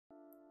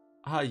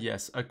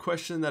Yes, a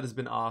question that has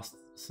been asked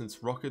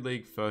since Rocket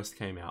League first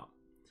came out.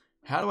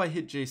 How do I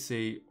hit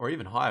GC or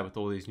even higher with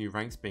all these new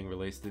ranks being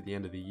released at the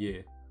end of the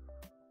year?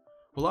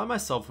 Well, I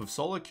myself have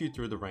solo queued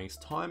through the ranks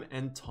time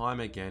and time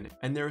again,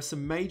 and there are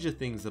some major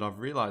things that I've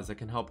realized that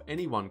can help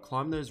anyone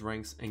climb those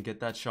ranks and get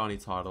that shiny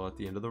title at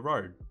the end of the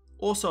road.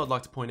 Also, I'd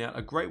like to point out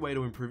a great way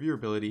to improve your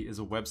ability is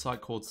a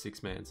website called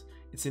Sixmans.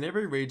 It's in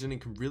every region and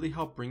can really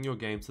help bring your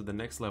game to the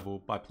next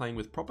level by playing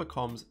with proper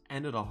comms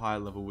and at a higher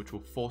level, which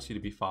will force you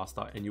to be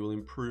faster and you will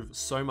improve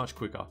so much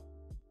quicker.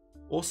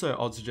 Also,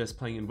 I'd suggest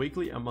playing in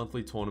weekly and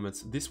monthly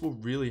tournaments. This will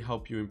really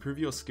help you improve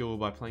your skill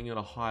by playing at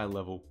a higher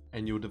level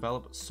and you'll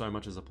develop so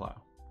much as a player.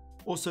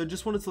 Also,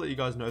 just wanted to let you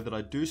guys know that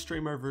I do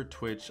stream over at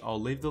Twitch.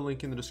 I'll leave the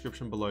link in the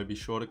description below. Be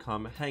sure to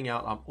come hang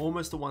out. I'm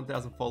almost at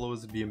 1,000 followers.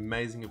 It'd be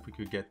amazing if we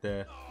could get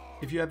there.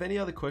 If you have any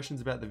other questions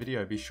about the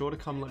video, be sure to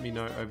come let me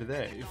know over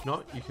there. If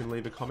not, you can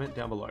leave a comment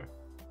down below.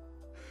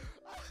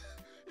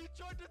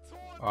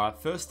 Alright,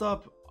 first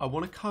up, I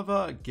want to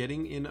cover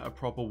getting in a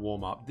proper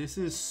warm-up. This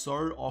is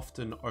so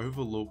often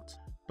overlooked,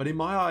 but in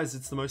my eyes,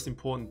 it's the most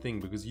important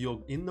thing because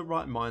you're in the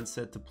right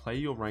mindset to play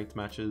your ranked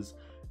matches,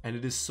 and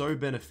it is so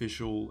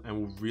beneficial and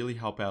will really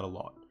help out a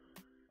lot.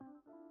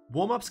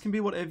 Warm-ups can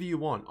be whatever you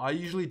want. I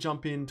usually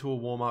jump into a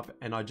warm-up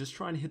and I just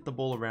try and hit the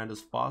ball around as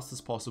fast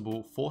as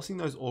possible, forcing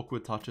those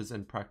awkward touches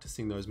and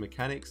practicing those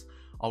mechanics.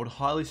 I would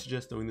highly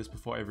suggest doing this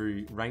before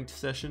every ranked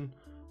session,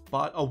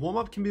 but a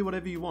warm-up can be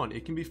whatever you want.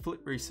 It can be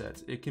flip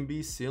resets, it can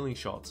be ceiling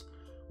shots.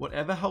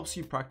 Whatever helps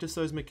you practice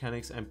those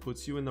mechanics and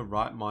puts you in the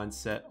right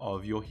mindset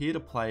of you're here to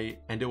play,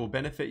 and it will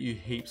benefit you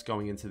heaps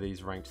going into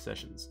these ranked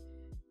sessions.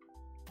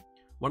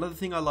 One other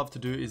thing I love to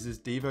do is this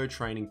Devo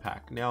training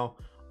pack. Now,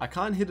 I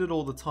can't hit it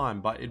all the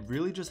time, but it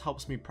really just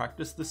helps me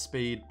practice the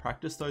speed,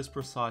 practice those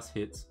precise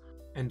hits,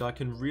 and I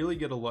can really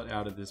get a lot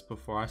out of this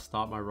before I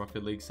start my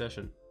Rocket League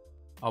session.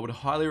 I would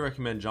highly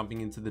recommend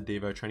jumping into the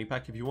Devo training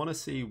pack. If you want to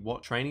see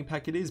what training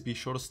pack it is, be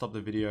sure to stop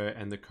the video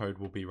and the code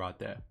will be right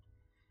there.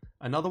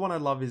 Another one I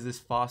love is this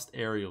fast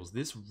aerials.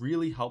 This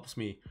really helps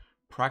me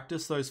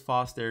practice those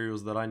fast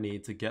aerials that I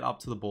need to get up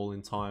to the ball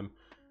in time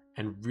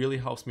and really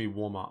helps me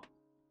warm up.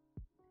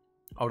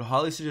 I would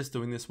highly suggest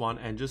doing this one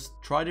and just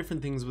try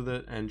different things with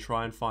it and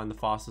try and find the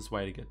fastest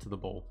way to get to the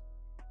ball.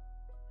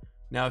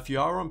 Now, if you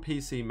are on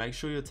PC, make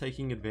sure you're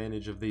taking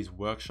advantage of these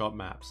workshop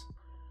maps.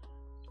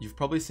 You've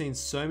probably seen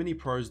so many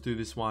pros do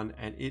this one,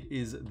 and it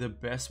is the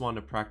best one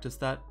to practice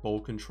that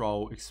ball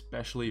control,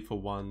 especially for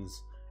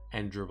ones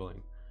and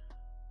dribbling.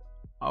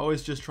 I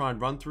always just try and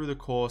run through the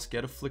course,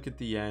 get a flick at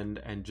the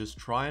end, and just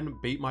try and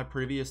beat my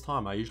previous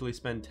time. I usually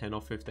spend 10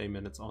 or 15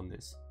 minutes on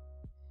this.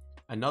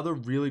 Another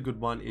really good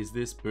one is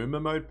this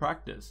boomer mode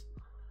practice.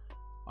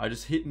 I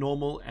just hit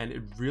normal and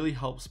it really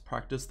helps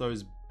practice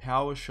those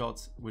power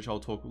shots, which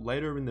I'll talk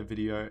later in the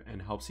video, and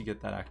helps you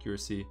get that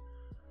accuracy.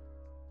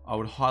 I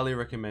would highly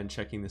recommend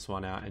checking this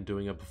one out and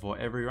doing it before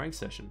every rank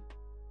session.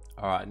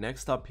 Alright,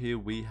 next up here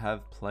we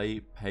have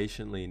play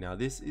patiently. Now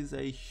this is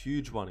a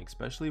huge one,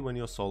 especially when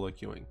you're solo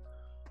queuing.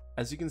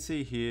 As you can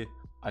see here,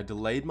 I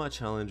delayed my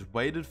challenge,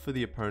 waited for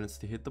the opponents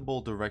to hit the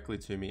ball directly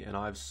to me, and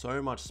I have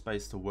so much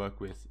space to work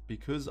with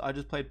because I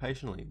just played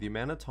patiently. The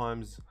amount of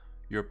times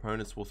your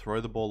opponents will throw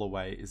the ball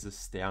away is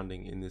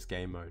astounding in this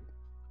game mode.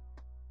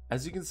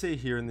 As you can see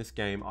here in this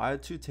game, I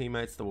had two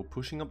teammates that were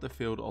pushing up the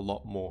field a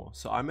lot more,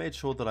 so I made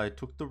sure that I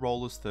took the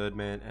role as third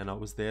man and I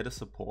was there to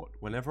support.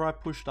 Whenever I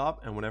pushed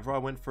up and whenever I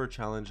went for a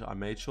challenge, I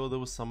made sure there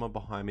was someone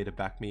behind me to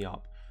back me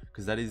up,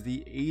 because that is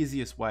the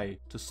easiest way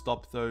to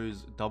stop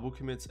those double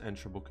commits and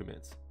triple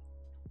commits.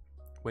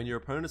 When your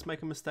opponents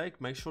make a mistake,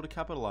 make sure to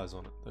capitalize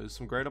on it. Those are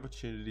some great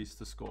opportunities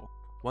to score.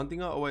 One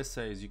thing I always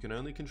say is you can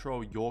only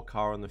control your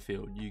car on the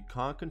field. You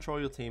can't control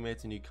your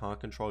teammates and you can't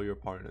control your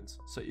opponents.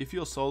 So if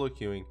you're solo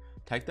queuing,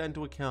 take that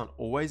into account.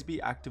 Always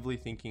be actively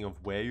thinking of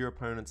where your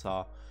opponents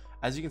are.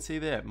 As you can see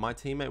there, my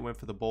teammate went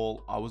for the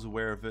ball. I was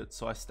aware of it,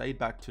 so I stayed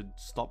back to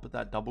stop at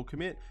that double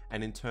commit,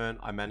 and in turn,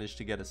 I managed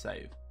to get a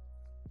save.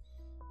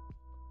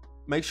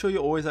 Make sure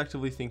you're always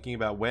actively thinking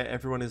about where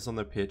everyone is on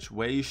the pitch,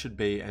 where you should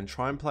be, and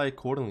try and play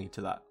accordingly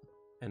to that.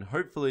 And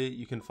hopefully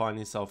you can find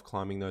yourself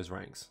climbing those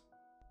ranks.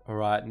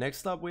 Alright,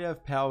 next up we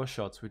have power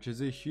shots, which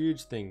is a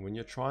huge thing when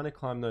you're trying to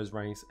climb those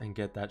ranks and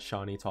get that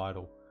shiny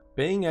title.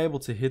 Being able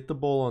to hit the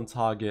ball on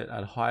target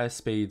at higher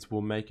speeds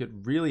will make it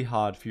really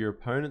hard for your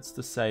opponents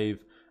to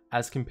save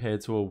as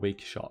compared to a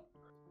weak shot.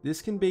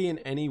 This can be in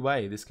any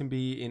way. This can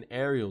be in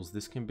aerials,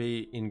 this can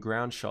be in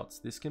ground shots,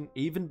 this can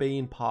even be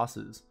in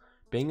passes.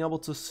 Being able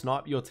to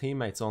snipe your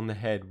teammates on the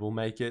head will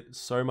make it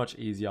so much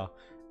easier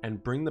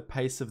and bring the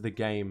pace of the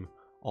game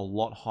a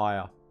lot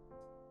higher.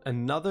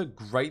 Another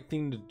great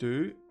thing to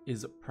do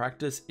is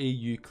practice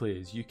EU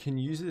clears. You can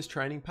use this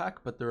training pack,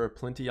 but there are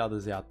plenty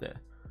others out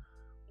there.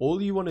 All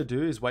you want to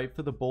do is wait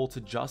for the ball to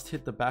just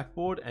hit the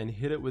backboard and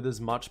hit it with as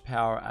much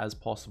power as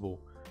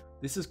possible.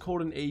 This is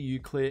called an EU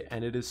clear,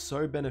 and it is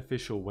so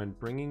beneficial when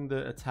bringing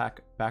the attack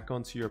back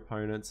onto your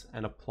opponents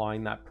and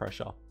applying that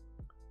pressure.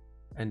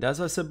 And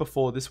as I said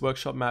before, this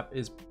workshop map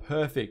is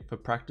perfect for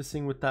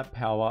practicing with that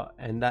power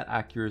and that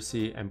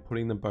accuracy and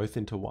putting them both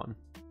into one.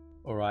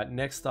 Alright,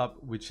 next up,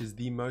 which is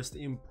the most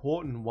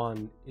important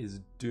one,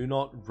 is do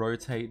not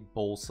rotate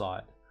ball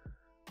side.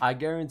 I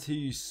guarantee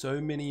you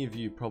so many of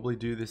you probably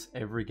do this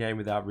every game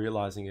without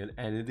realizing it,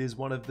 and it is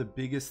one of the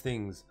biggest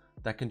things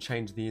that can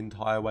change the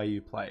entire way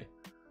you play.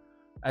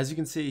 As you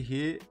can see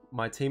here,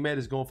 my teammate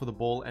has gone for the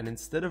ball, and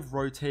instead of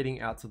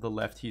rotating out to the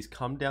left, he's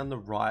come down the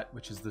right,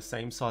 which is the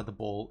same side the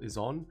ball is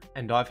on,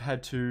 and I've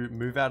had to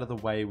move out of the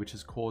way, which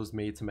has caused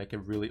me to make a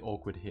really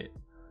awkward hit.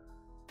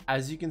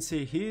 As you can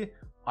see here,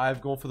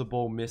 I've gone for the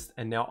ball, missed,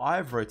 and now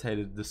I've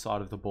rotated the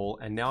side of the ball,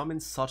 and now I'm in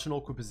such an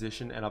awkward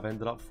position, and I've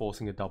ended up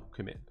forcing a double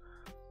commit.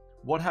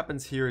 What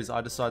happens here is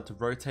I decide to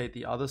rotate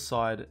the other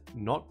side,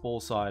 not ball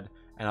side,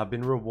 and I've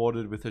been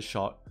rewarded with a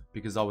shot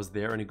because I was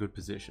there in a good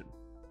position.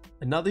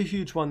 Another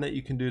huge one that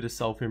you can do to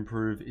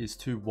self-improve is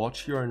to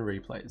watch your own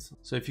replays.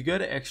 So if you go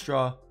to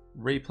extra,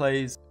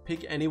 replays,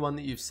 pick any one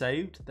that you've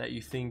saved that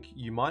you think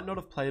you might not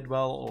have played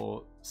well,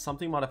 or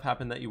something might have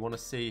happened that you want to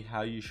see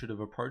how you should have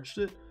approached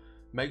it.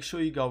 Make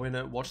sure you go in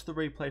it, watch the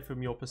replay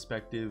from your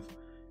perspective,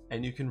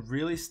 and you can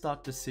really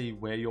start to see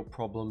where your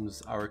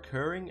problems are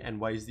occurring and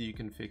ways that you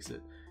can fix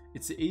it.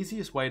 It's the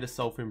easiest way to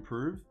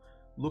self-improve.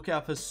 Look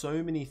out for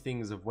so many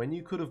things of when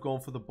you could have gone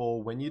for the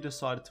ball, when you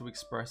decided to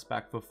express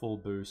back for full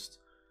boost.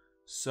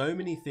 So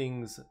many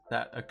things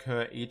that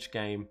occur each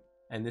game,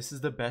 and this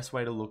is the best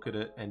way to look at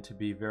it and to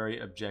be very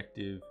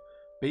objective.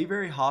 Be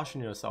very harsh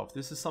on yourself.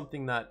 This is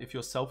something that if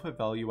you're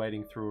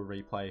self-evaluating through a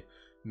replay,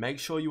 make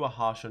sure you are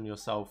harsh on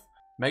yourself.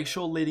 Make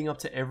sure leading up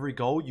to every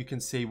goal, you can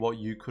see what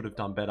you could have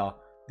done better.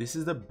 This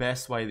is the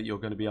best way that you're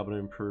going to be able to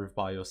improve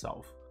by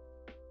yourself.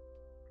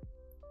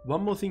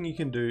 One more thing you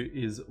can do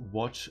is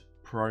watch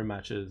pro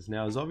matches.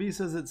 Now, as obvious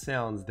as it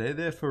sounds, they're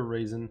there for a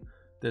reason.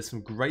 There's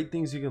some great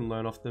things you can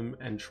learn off them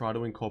and try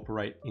to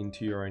incorporate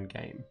into your own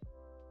game.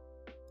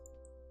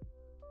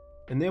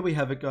 And there we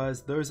have it,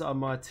 guys. Those are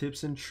my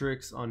tips and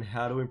tricks on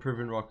how to improve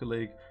in Rocket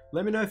League.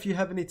 Let me know if you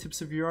have any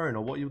tips of your own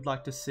or what you would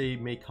like to see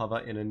me cover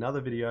in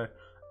another video.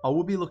 I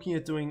will be looking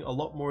at doing a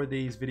lot more of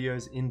these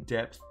videos in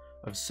depth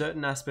of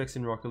certain aspects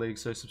in Rocket League,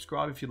 so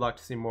subscribe if you'd like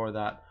to see more of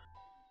that.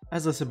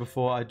 As I said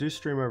before, I do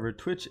stream over at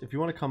Twitch. If you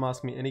want to come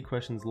ask me any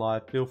questions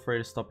live, feel free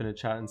to stop in a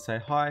chat and say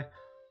hi.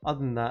 Other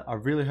than that, I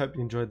really hope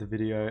you enjoyed the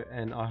video,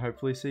 and I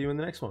hopefully see you in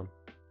the next one.